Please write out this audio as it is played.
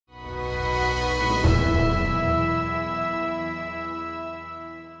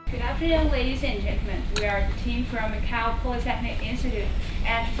afternoon, ladies and gentlemen. We are the team from Macau Polytechnic Institute.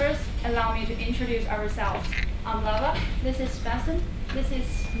 And first, allow me to introduce ourselves. I'm Lava, this is Basim, this is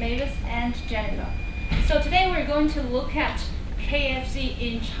Mavis and Jennifer. So today we're going to look at KFC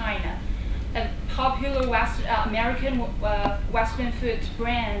in China, a popular American Western food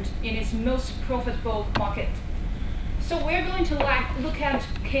brand in its most profitable market. So we're going to look at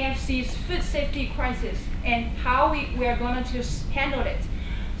KFC's food safety crisis and how we are going to handle it.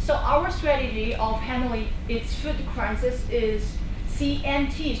 So our strategy of handling its food crisis is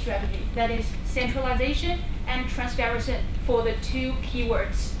CNT strategy, that is centralization and transparency for the two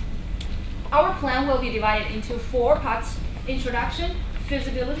keywords. Our plan will be divided into 4 parts: introduction,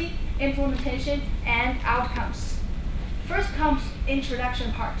 feasibility, implementation, and outcomes. First comes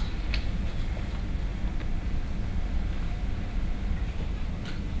introduction part.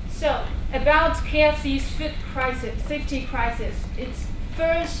 So about KFC's food crisis, safety crisis, it's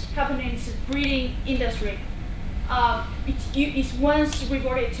first happened in the breeding industry. It's once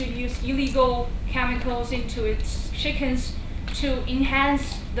reported to use illegal chemicals into its chickens to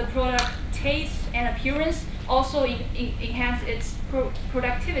enhance the product taste and appearance, also enhance its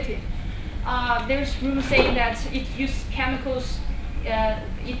productivity. There's rumors saying that it used chemicals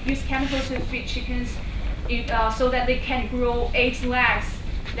to feed chickens so that they can grow 8 legs,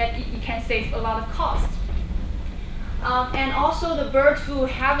 that it can save a lot of cost. And also the bird flu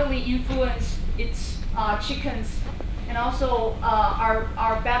heavily influence its chickens, and also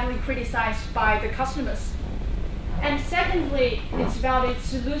are badly criticized by the customers. And secondly, it's about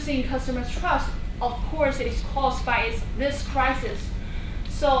its losing customers' trust. Of course, it is caused by this crisis.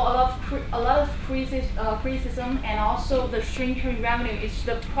 So a lot of criticism and also the shrinking revenue is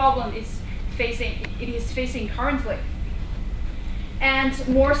the problem it is facing currently. And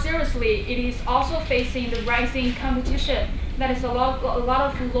more seriously, it is also facing the rising competition. That is a lot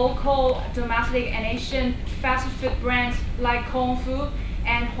of local, domestic, and Asian fast food brands like Kung Fu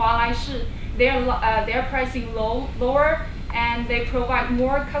and Hualaishi. They're pricing lower, and they provide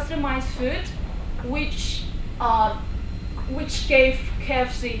more customized food, which gave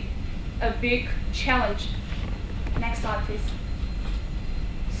KFC a big challenge. Next slide, please.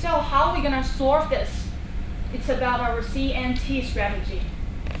 So how are we gonna solve this? It's about our CNT strategy.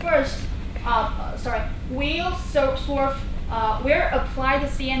 First, we'll apply the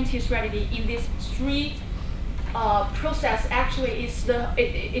CNT strategy in these 3 process. Actually,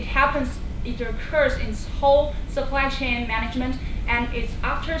 it occurs in whole supply chain management, and it's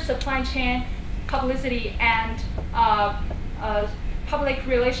after supply chain publicity and public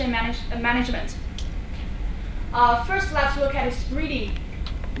relation management. First, let's look at its breeding.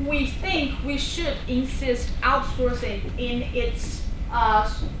 We think we should insist outsourcing in its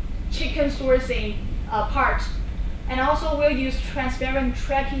chicken sourcing part. And also we'll use transparent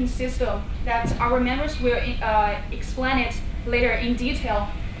tracking system that our members will explain it later in detail.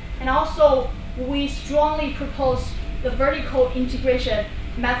 And also we strongly propose the vertical integration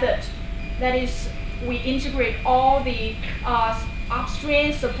method. That is, we integrate all the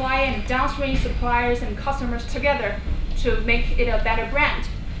upstream supply and downstream suppliers and customers together to make it a better brand.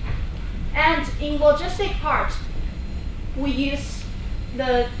 And in logistic part, we use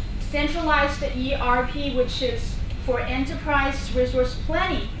the centralized ERP, which is for enterprise resource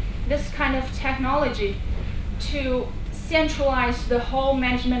planning, this kind of technology to centralize the whole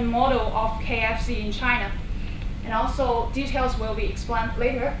management model of KFC in China. And also details will be explained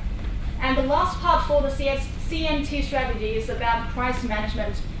later. And the last part for the CNT strategy is about price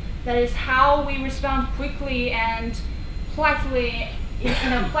management. That is how we respond quickly and politely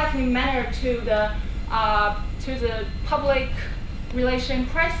in a politely manner to the public relation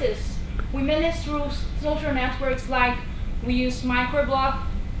crisis. We manage through social networks, like we use microblog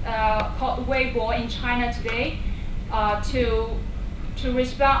called Weibo in China today to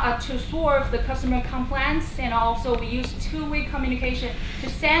respond to solve the customer complaints, and also we use 2-way communication to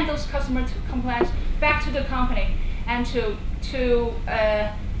send those customer complaints back to the company and to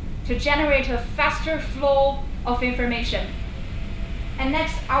generate a faster flow of information. And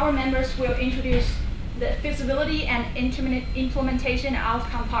next, our members will introduce the feasibility and implementation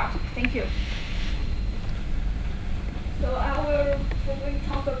outcome part. Thank you. So I will probably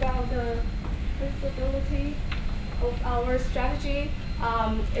talk about the feasibility of our strategy.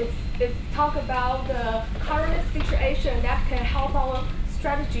 It's talk about the current situation that can help our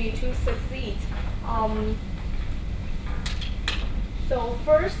strategy to succeed. So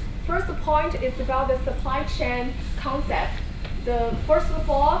first point is about the supply chain concept. First of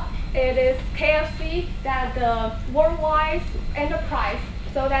all, it is KFC that the worldwide enterprise,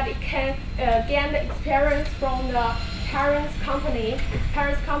 so that it can gain the experience from the parents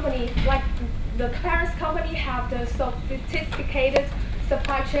company, like the parents company have the sophisticated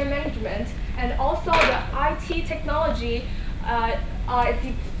supply chain management, and also the IT technology.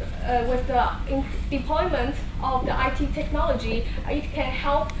 With the deployment of the IT technology, it can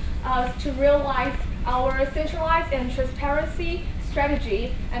help us to realize our centralized and transparency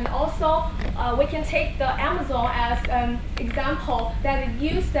strategy. And also, we can take the Amazon as an example that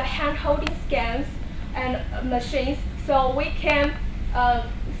use the hand-holding scans and machines. So we can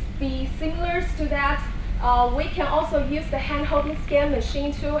be similar to that. We can also use the hand-holding scan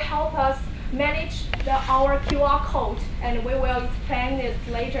machine to help us manage our QR code, and we will explain this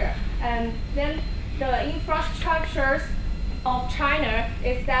later. And then the infrastructures of China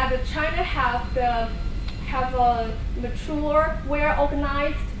is that China have a mature,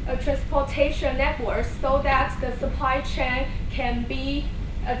 well-organized transportation network so that the supply chain can be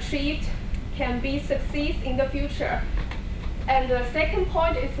achieved, can be succeed in the future. And the second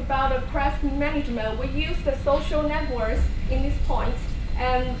point is about the press management. We use the social networks in this point.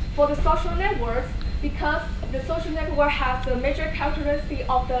 And for the social networks, because the social network has the major characteristic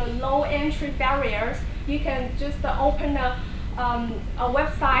of the low entry barriers, you can just open a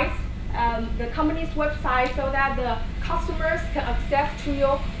website, the company's website, so that the customers can access to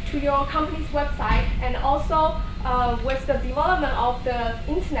your company's website. And also, with the development of the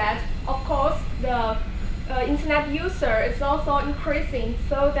internet, of course, the internet user is also increasing,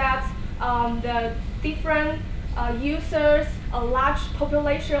 so that the different users, a large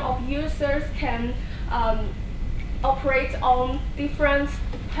population of users can operate on different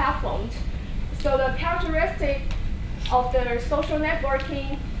platforms. So the characteristic of the social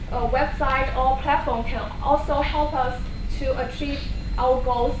networking website or platform can also help us to achieve our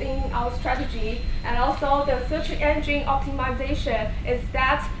goals in our strategy. And also the search engine optimization is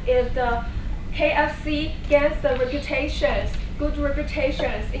that if the KFC gains the good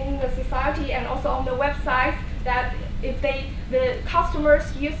reputations in the society and also on the website, that if the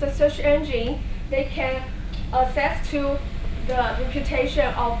customers use the search engine, they can access to the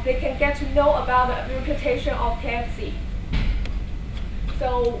reputation of, they can get to know about the reputation of KFC.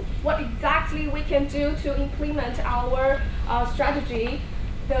 So what exactly we can do to implement our strategy?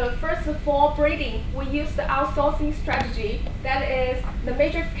 The first of all, breeding, we use the outsourcing strategy. That is, the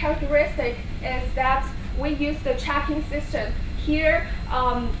major characteristic is that we use the tracking system. Here,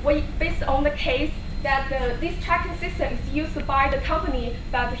 based on the case that this tracking system is used by the company,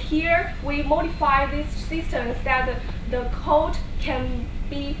 but here we modify these systems that the code can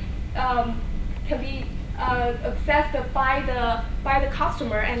be accessed by the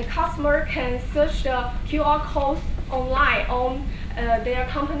customer, and the customer can search the QR codes online on their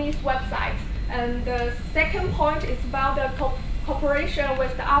company's website. And the second point is about the cooperation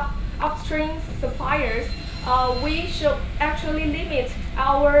with the upstream suppliers. We should actually limit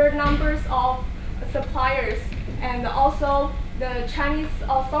our numbers of suppliers, and also the Chinese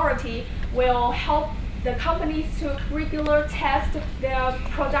authority will help the companies to regularly test their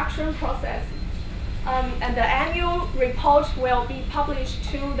production process. And the annual report will be published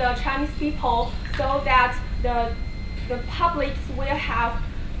to the Chinese people, so that the public will have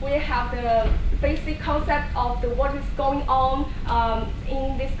the basic concept of what is going on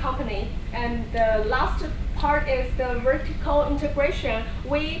in this company. And the last part is the vertical integration.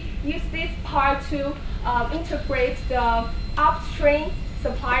 We use this part to integrate the upstream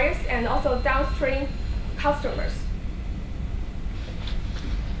suppliers and also downstream customers.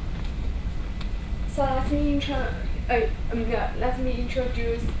 So let me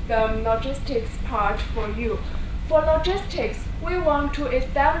introduce the logistics part for you. For logistics, we want to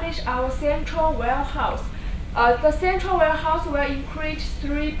establish our central warehouse. The central warehouse will include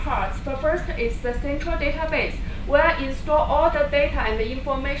three parts. The first is the central database, where we store all the data and the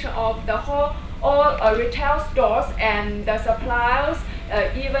information of the all retail stores and the suppliers,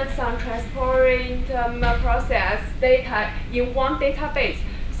 even some transporting process data in one database.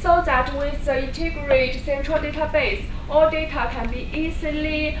 So that with the integrated central database, all data can be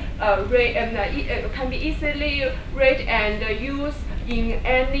easily read and used in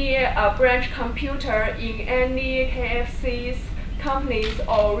any branch computer in any KFC's companies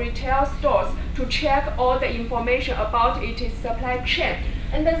or retail stores to check all the information about its supply chain.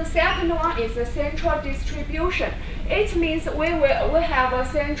 And then the second one is the central distribution. It means we have a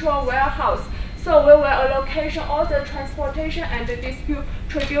central warehouse. So we will allocate all the transportation and the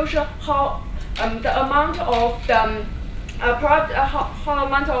distribution, how the amount of the how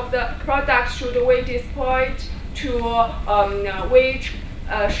amount of the product should we deploy to which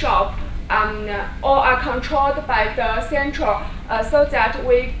shop, all are controlled by the central, so that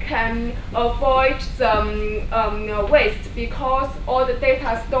we can avoid the waste, because all the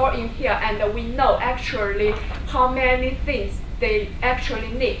data stored in here, and we know actually how many things they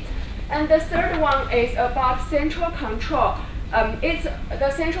actually need. And the third one is about central control. It's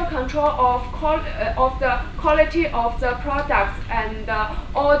the central control of the quality of the products and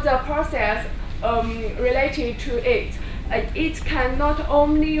all the process related to it. It can not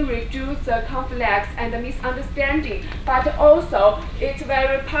only reduce the conflicts and the misunderstanding, but also it's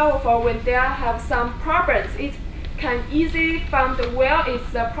very powerful when there have some problems. It can easily find where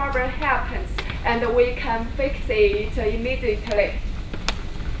the problem happens, and we can fix it immediately.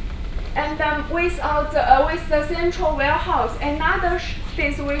 And with the central warehouse, another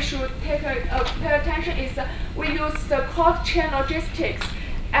thing we should pay attention is we use the cold chain logistics,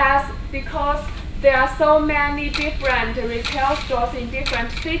 because there are so many different retail stores in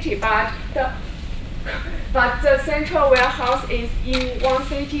different cities, but the central warehouse is in one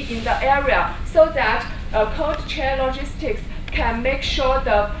city in the area, so that cold chain logistics can make sure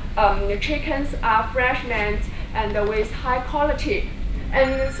the chickens are fresh and with high quality.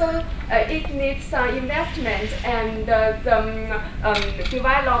 And so it needs some investment and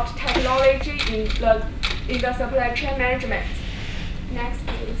developed technology in the supply chain management. Next,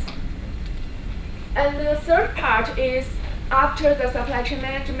 please. And the third part is, after the supply chain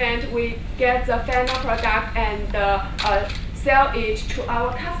management, we get the final product and sell it to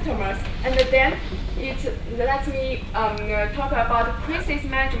our customers. And then let me talk about crisis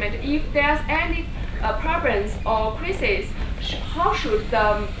management. If there's any problems or crisis, how should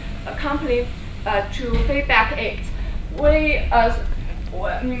the company to feedback it?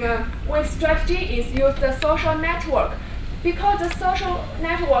 One strategy is use the social network, because the social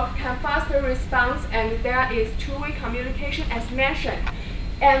network can faster response, and there is two-way communication as mentioned.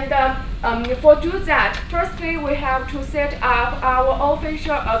 And for do that, firstly we have to set up our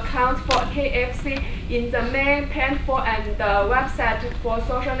official account for KFC in the main platform and the website for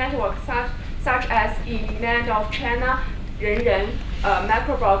social networks such as in Land of China, 人人,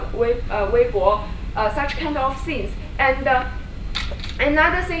 Microblog, Weibo, such kind of things. And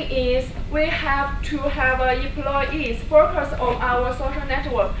another thing is we have to have employees focus on our social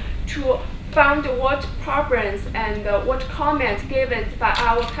network to find what problems and what comments given by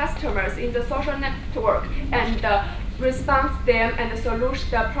our customers in the social network, and respond them and solution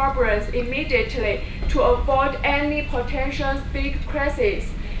the problems immediately to avoid any potential big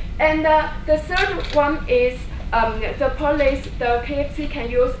crisis. And the third one is the policy the KFC can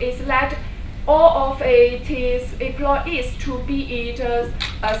use is let all of its employees to be its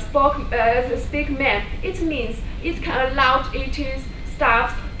speakman. It means it can allow its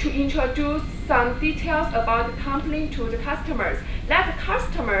staff to introduce some details about the company to the customers. Let the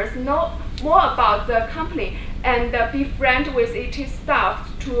customers know more about the company and be friends with its staff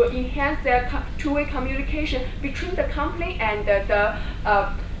to enhance their two-way communication between the company and the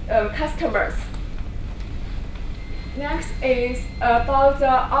customers. Next is about the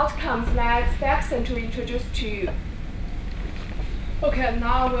outcomes that Jackson to introduce to you. Okay,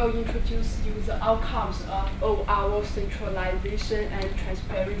 now we'll introduce you the outcomes of our centralization and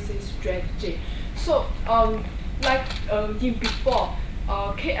transparency strategy. So, like in before,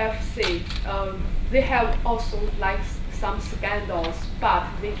 KFC, they have also like some scandals, but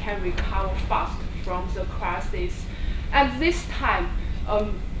they can recover fast from the crisis. And this time,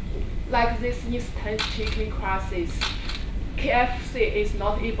 like this instant chicken crisis, KFC is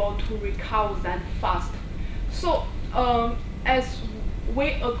not able to recover that fast. So, as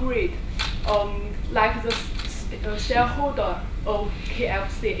we agreed, like the shareholder of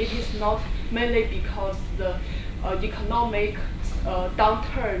KFC, it is not mainly because the economic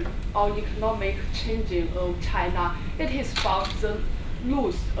downturn or economic changing of China. It is about the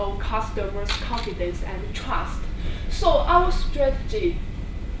loss of customers' confidence and trust. So our strategy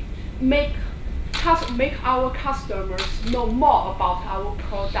make our customers know more about our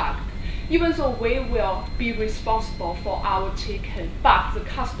product. Even though we will be responsible for our chicken, but the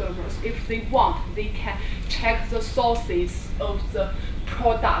customers, if they want, they can check the sources of the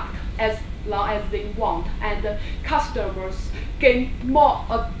product as long as they want, and customers gain more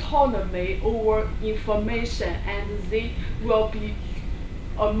autonomy over information, and they will be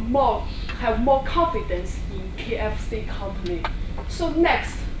have more confidence in KFC company. So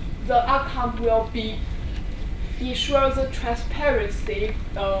next, the outcome will be ensure the transparency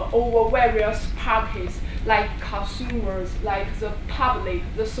over various parties like consumers, like the public,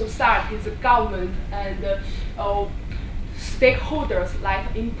 the society, the government, and stakeholders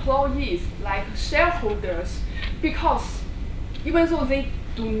like employees, like shareholders, because even though they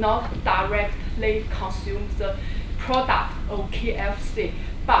do not directly consume the product of KFC,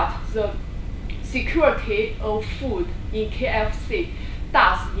 but the security of food in KFC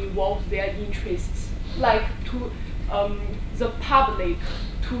does involve their interests, like to the public,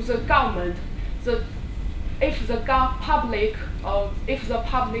 to the government. If the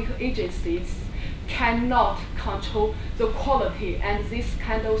public agencies cannot control the quality, and these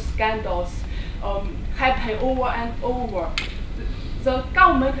kind of scandals happen over and over, the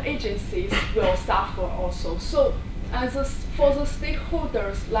government agencies will suffer also. So, for the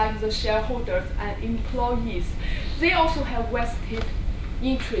stakeholders like the shareholders and employees, they also have vested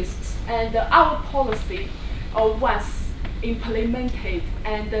interests, and our policy once implemented,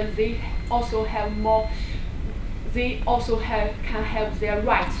 and they also have more. They also can have their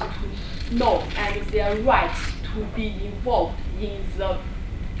rights to know and their rights to be involved in the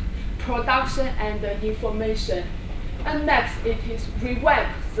production and the information. And next, it is revamp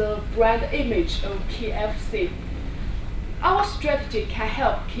the brand image of KFC. Our strategy can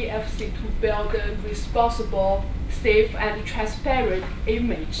help KFC to build a responsible, safe, and transparent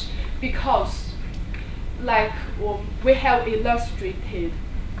image, because, like we have illustrated,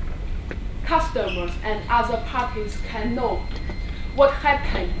 customers and other parties can know what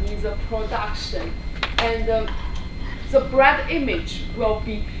happened in the production, and the brand image will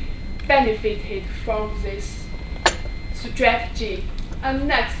be benefited from this strategy. And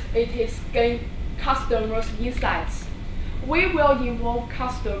next, it is gain customers' insights. We will involve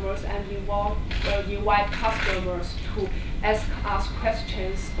customers and invite customers to ask us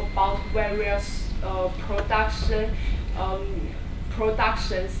questions about various productions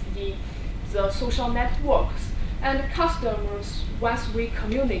in the social networks. And customers, once we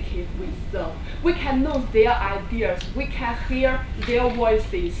communicate with them, we can know their ideas, we can hear their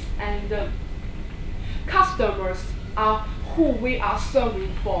voices, and customers are who we are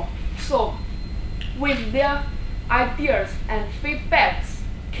serving for. So, with their ideas and feedbacks,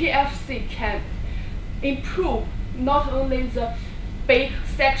 KFC can improve not only the big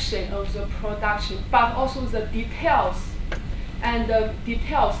section of the production, but also the details, and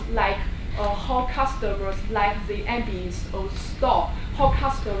details like how customers like the ambience of the store, how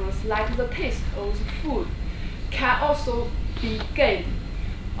customers like the taste of the food, can also be gained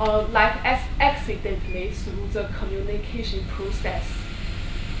accidentally through the communication process.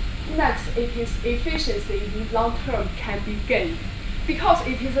 Next, it is efficiency in long term can be gained, because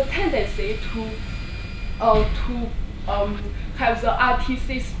it is a tendency to have the IT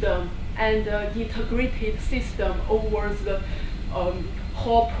system and integrated system over the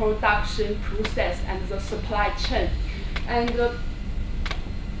whole production process and the supply chain. And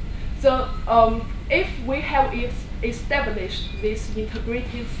if we have established this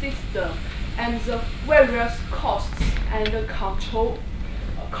integrated system, and the various costs and control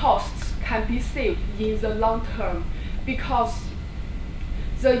costs can be saved in the long term, because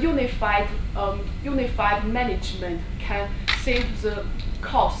the unified management can save the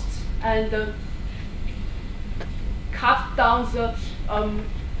costs and cut down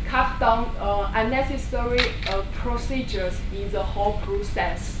unnecessary procedures in the whole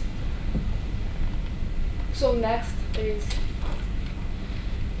process. So next is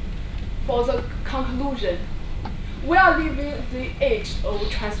for the conclusion. We are living the age of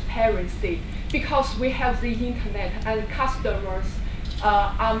transparency, because we have the internet, and customers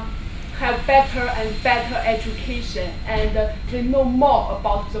have better and better education, and they know more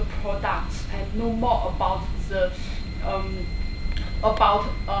about the products and know more about the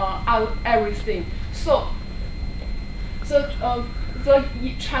everything. So the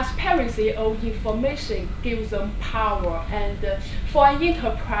transparency of information gives them power, and for an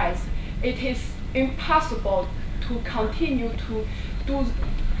enterprise, it is impossible to continue to do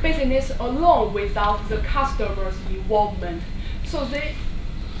business alone without the customers' involvement. So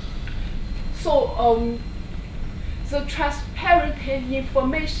the transparent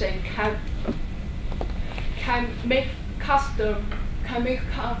information can make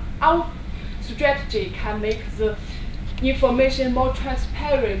our strategy can make the information more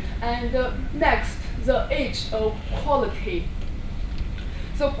transparent. And next, the age of quality.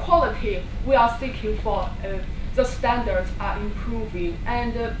 The quality we are seeking for, the standards are improving,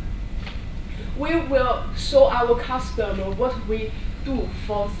 and we will show our customer what we do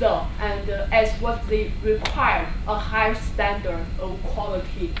for them, and as what they require, a high standard of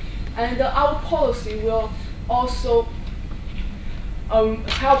quality. And our policy will also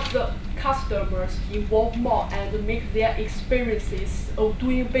help the customers involve more and make their experiences of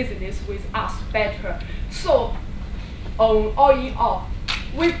doing business with us better. So, all in all,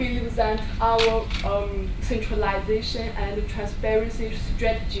 we believe that our centralization and transparency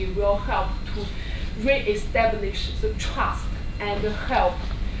strategy will help to re-establish the trust and help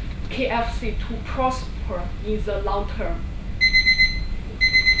KFC to prosper in the long term.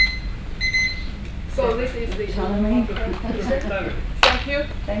 So this is the conclusion. Thank you.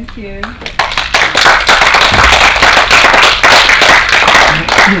 Thank you.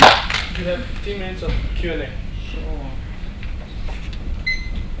 You have 15 minutes of Q&A. Sure.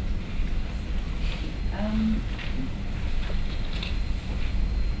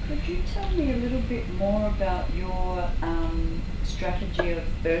 Could you tell me a little bit more about your strategy of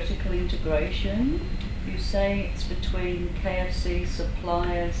vertical integration? You say it's between KFC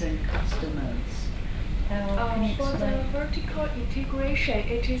suppliers and customers. How can you For the explain? vertical integration,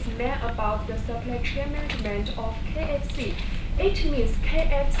 it is meant about the supply chain management of KFC. It means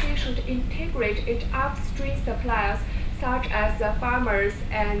KFC should integrate its upstream suppliers, such as the farmers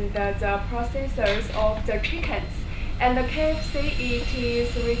and the processors of the chickens. And the KFC, it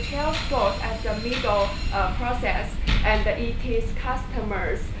is retail stores as the middle process, and it is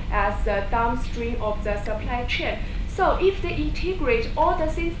customers as the downstream of the supply chain. So if they integrate all the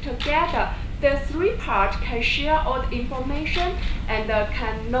things together, the three parts can share all the information and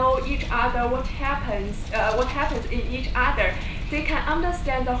can know each other what happens in each other. They can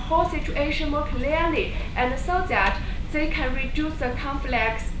understand the whole situation more clearly, and so that they can reduce the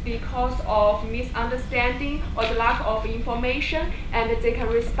conflicts because of misunderstanding or the lack of information, and they can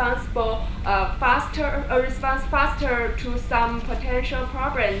respond faster to some potential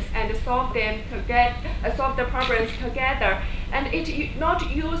problems and solve the problems together. And it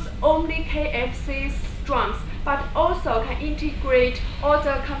not use only KFC's strengths, but also can integrate all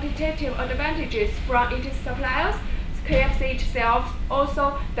the competitive advantages from its suppliers, KFC itself,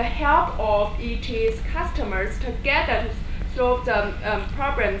 also the help of its customers together to solve the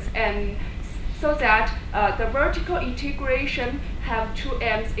problems, and so that the vertical integration have two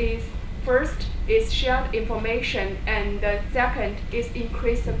aims. Is first is shared information, and the second is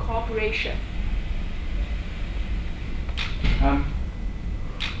increase the cooperation.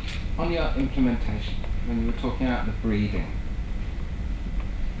 On your implementation, when you were talking about the breeding,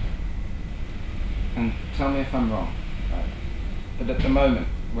 and tell me if I'm wrong, right? But at the moment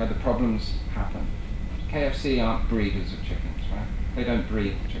where the problems happen, KFC aren't breeders of chickens, right? They don't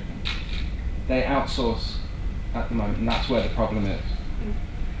breed chickens. They outsource at the moment, and that's where the problem is,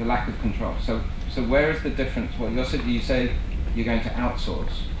 the lack of control. So where is the difference? Well, you say you're going to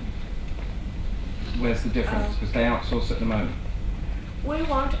outsource. Where's the difference? Because they outsource at the moment. We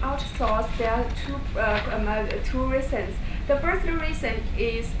want to outsource. There are two reasons. The first reason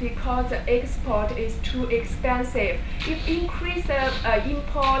is because the export is too expensive. If increase the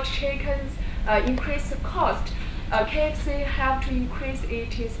import chickens, increase the cost, KFC have to increase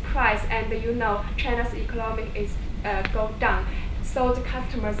its price, and China's economic is go down. So the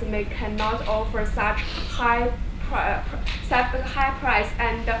customers cannot offer such high price,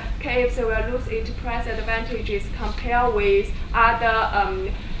 and KFC will lose its price advantages compared with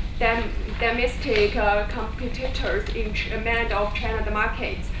other domestic competitors in many of China's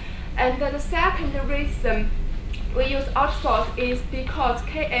markets. And the second reason we use outsource is because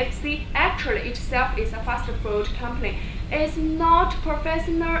KFC actually itself is a fast food company. It's not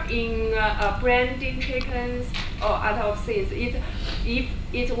professional in branding chickens or other things. If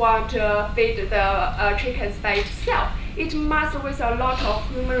it want to feed the chickens by itself, it must with a lot of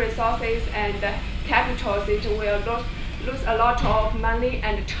human resources and capitals. It will lose a lot of money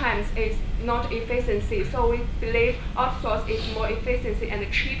and time. It's not efficiency. So we believe outsource is more efficiency and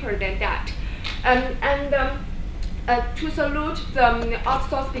cheaper than that. To salute the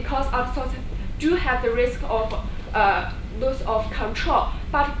outsource, because outsource do have the risk of loss of control,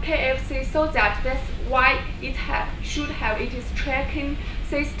 but KFC, so that's why it should have its tracking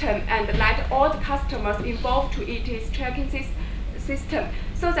system and let all the customers involved to its tracking system,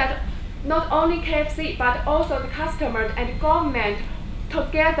 so that not only KFC but also the customers and government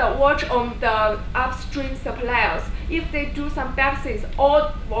together watch on the upstream suppliers. If they do some bad things,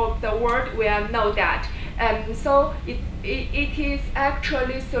 all of the world will know that. And so it is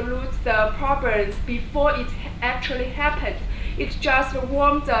actually solves the problems before it actually happened. It just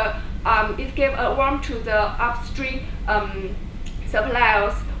warmed it gave a warm to the upstream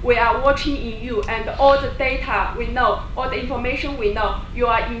suppliers. We are watching in you, and all the data we know, all the information we know, you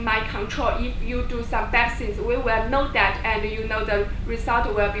are in my control. If you do some bad things, we will know that, and the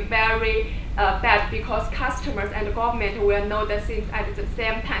result will be very bad, because customers and government will know the things at the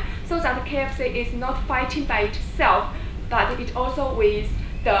same time. So that KFC is not fighting by itself, but it also with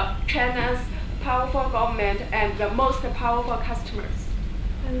the China's powerful government and the most powerful customers.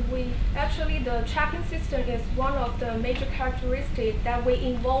 And the tracking system is one of the major characteristics that we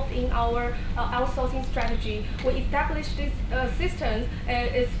involved in our outsourcing strategy. We established this system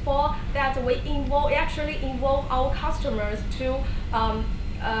is for that we actually involve our customers to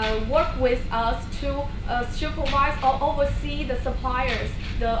work with us to supervise or oversee the suppliers,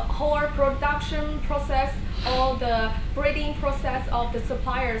 the whole production process or the breeding process of the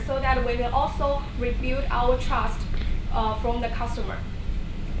suppliers, so that we can also rebuild our trust from the customer.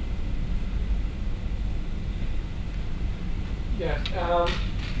 Yes,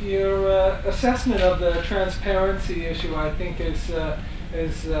 your assessment of the transparency issue, I think, is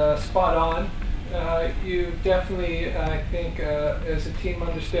spot on. You definitely, I think, as a team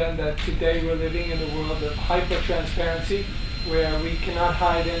understand that today we're living in a world of hyper-transparency, where we cannot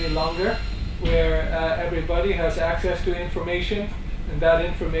hide any longer, where everybody has access to information, and that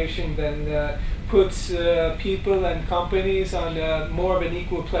information then puts people and companies on more of an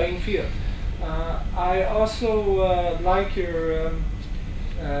equal playing field. I also like your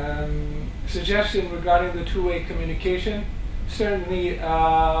suggestion regarding the two-way communication. Certainly,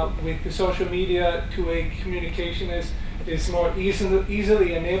 with the social media, two-way communication is more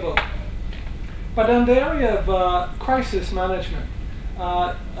easily enabled. But on the area of crisis management,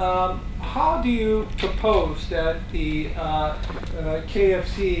 how do you propose that the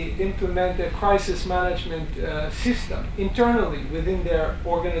KFC implement a crisis management system internally within their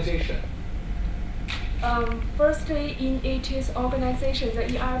organization? Firstly, in its organization,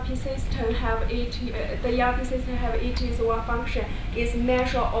 the ERP system have its one function is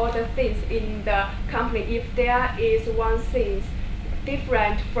measure all the things in the company. If there is one thing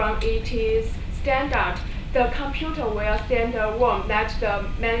different from its standard, the computer will send a warning, let the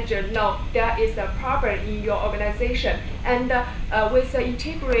manager know there is a problem in your organization. And with the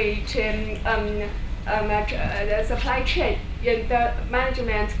integrated the supply chain, the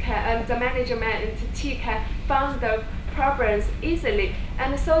management team can find the problems easily,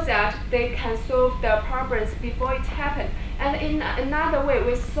 and so that they can solve the problems before it happens. And in another way,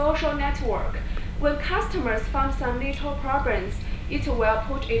 with social network, when customers find some little problems, it will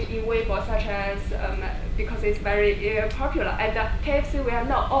put it in Weibo, such as because it's very popular, and KFC will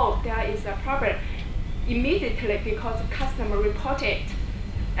know, oh, there is a problem immediately because the customer report it,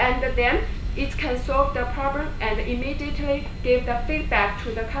 and then it can solve the problem and immediately give the feedback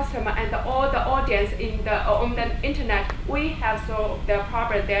to the customer and all the audience on the internet. We have solved the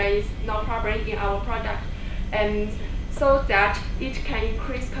problem. There is no problem in our product, and so that it can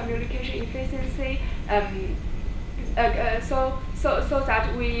increase communication efficiency. So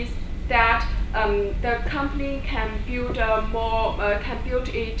that with that the company can build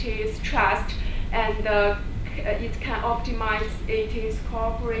its trust, and it can optimize its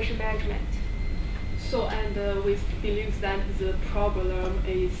cooperation management. So, and we believe that the problem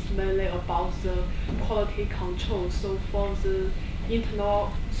is mainly about the quality control. So for the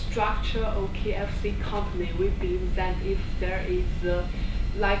internal structure of KFC company, we believe that if there is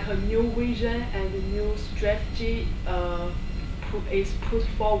like a new vision and a new strategy is put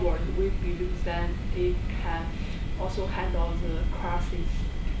forward, we believe that it can also handle the crisis.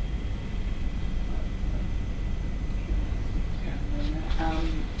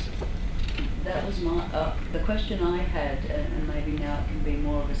 That was the question I had, and maybe now it can be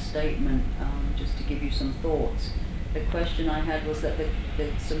more of a statement, just to give you some thoughts. The question I had was that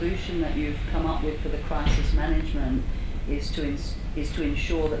the solution that you've come up with for the crisis management is to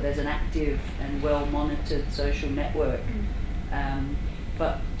ensure that there's an active and well-monitored social network.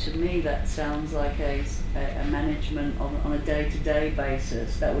 But to me that sounds like a management on a day-to-day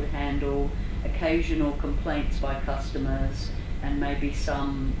basis that would handle occasional complaints by customers and maybe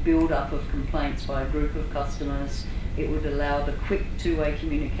some build-up of complaints by a group of customers. It would allow the quick two-way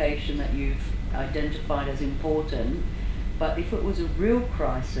communication that you've identified as important. But if it was a real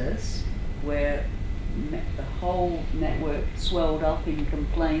crisis where the whole network swelled up in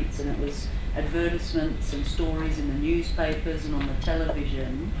complaints and it was advertisements and stories in the newspapers and on the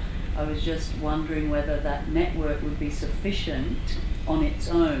television, I was just wondering whether that network would be sufficient on its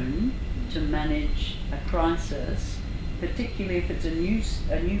own to manage a crisis, particularly if it's a new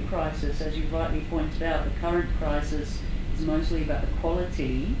crisis. As you rightly pointed out, the current crisis is mostly about the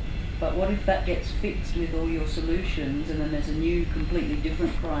quality, but what if that gets fixed with all your solutions and then there's a new, completely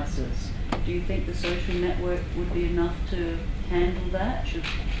different crisis? Do you think the social network would be enough to handle that? Should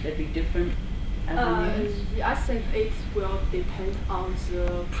there be different avenues? I think it will depend on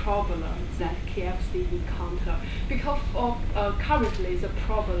the problem that KFC encounter, because currently the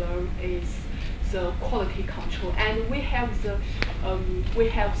problem is the quality control, and we have the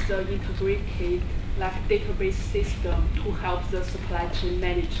integrated like database system to help the supply chain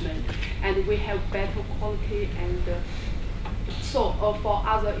management, and we have better quality. And so for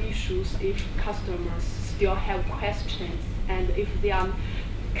other issues, if customers still have questions and if they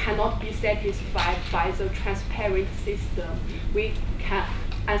cannot be satisfied by the transparent system, we can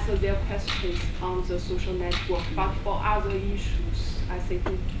answer their questions on the social network. But for other issues, I think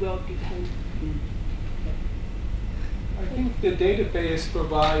it will depend. I think the database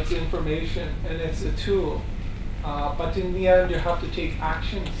provides information and it's a tool, but in the end you have to take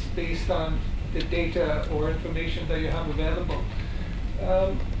actions based on the data or information that you have available.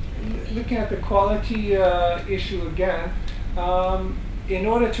 Looking at the quality issue again, in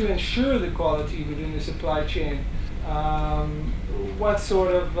order to ensure the quality within the supply chain, what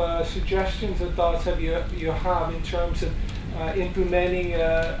sort of suggestions or thoughts have you have in terms of implementing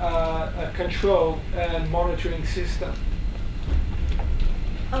a control and monitoring system?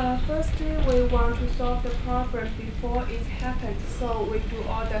 Firstly, we want to solve the problem before it happens. So we do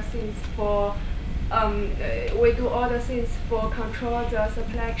all the things for control the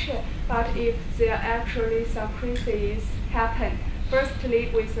supply chain. But if there are actually some crises happen, firstly,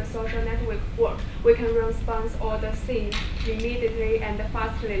 with the social network work, we can respond all the things immediately and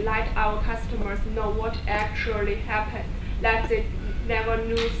fastly, let our customers know what actually happened. Let they never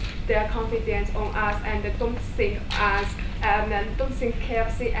lose their confidence on us and don't think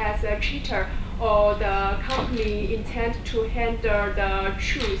KFC as a cheater or the company intend to handle the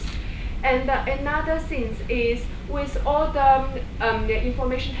truth. And another thing is, with all the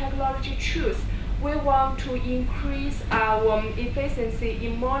information technology tools, we want to increase our efficiency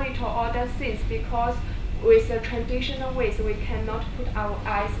in monitor all the things, because with the traditional ways we cannot put our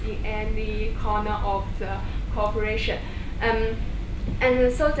eyes in any corner of the corporation.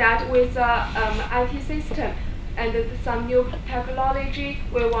 And so that with the IT system and some new technology,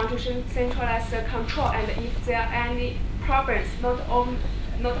 we want to centralize the control, and if there are any problems, not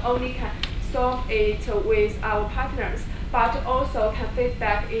only can solve it with our partners, but also can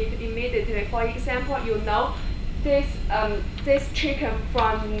feedback it immediately. For example, this chicken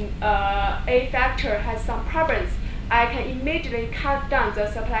from A factory has some problems. I can immediately cut down the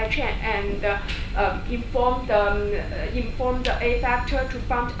supply chain and inform the A factory to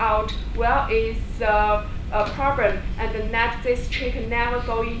find out where is the problem, and let this chicken never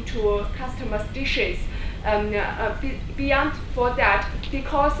go into customers' dishes. Beyond for that,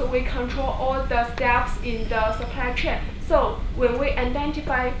 because we control all the steps in the supply chain, so when we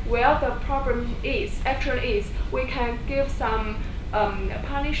identify where the problem actually is, we can give some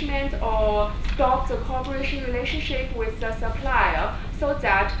punishment or stop the cooperation relationship with the supplier, so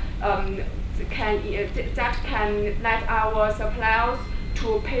that can let our suppliers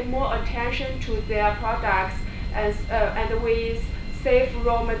to pay more attention to their products, and with safe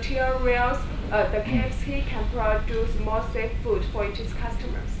raw materials, the KFC can produce more safe food for its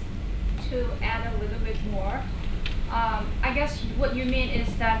customers. To add a little bit more, I guess what you mean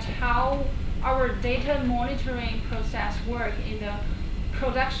is that how our data monitoring process work in the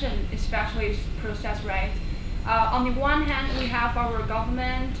production, especially process, right? On the one hand, we have our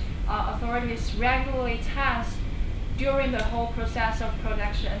government authorities regularly test during the whole process of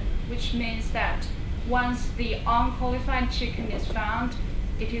production, which means that once the unqualified chicken is found,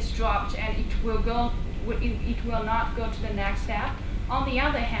 it is dropped and it will not go to the next step. On the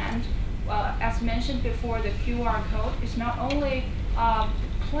other hand, as mentioned before, the QR code is not only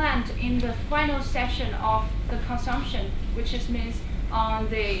planned in the final section of the consumption, which means on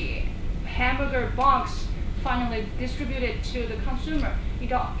the hamburger box finally distributed to the consumer.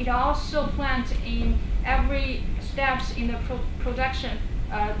 It also planned in every steps in the production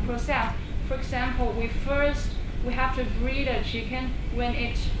process. For example, we have to breed a chicken. When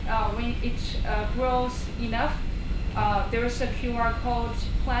it grows enough, there is a QR code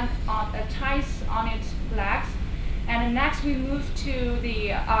planned on ties on its legs, and next we move to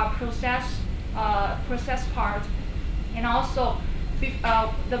the process part, and also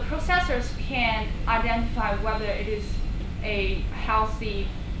the processors can identify whether it is a healthy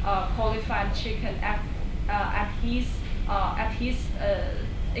qualified chicken at his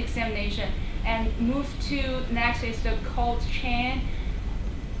examination, and move to next is the cold chain.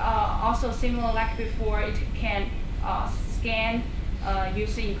 Also similar like before, it can scan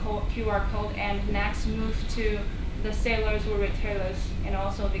using QR code, and next move to the sellers or retailers, and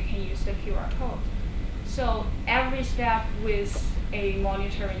also they can use the QR code. So every step with a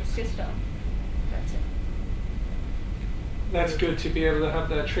monitoring system. That's it. That's good to be able to have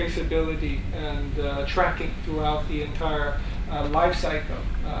that traceability and tracking throughout the entire life cycle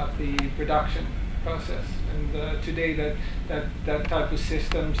of the production process. And today, that type of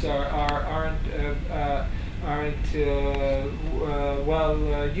systems aren't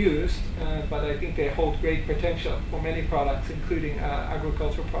well used, but I think they hold great potential for many products, including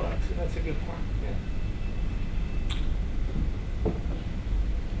agricultural products. And that's a good point. Yeah.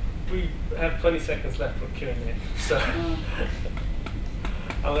 We have 20 seconds left for Q&A, so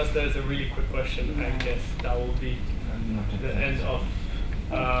unless there's a really quick question, I guess that will be the end of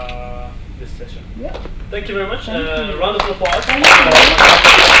this session. Yep. Thank you very much. Thank you. Round of applause.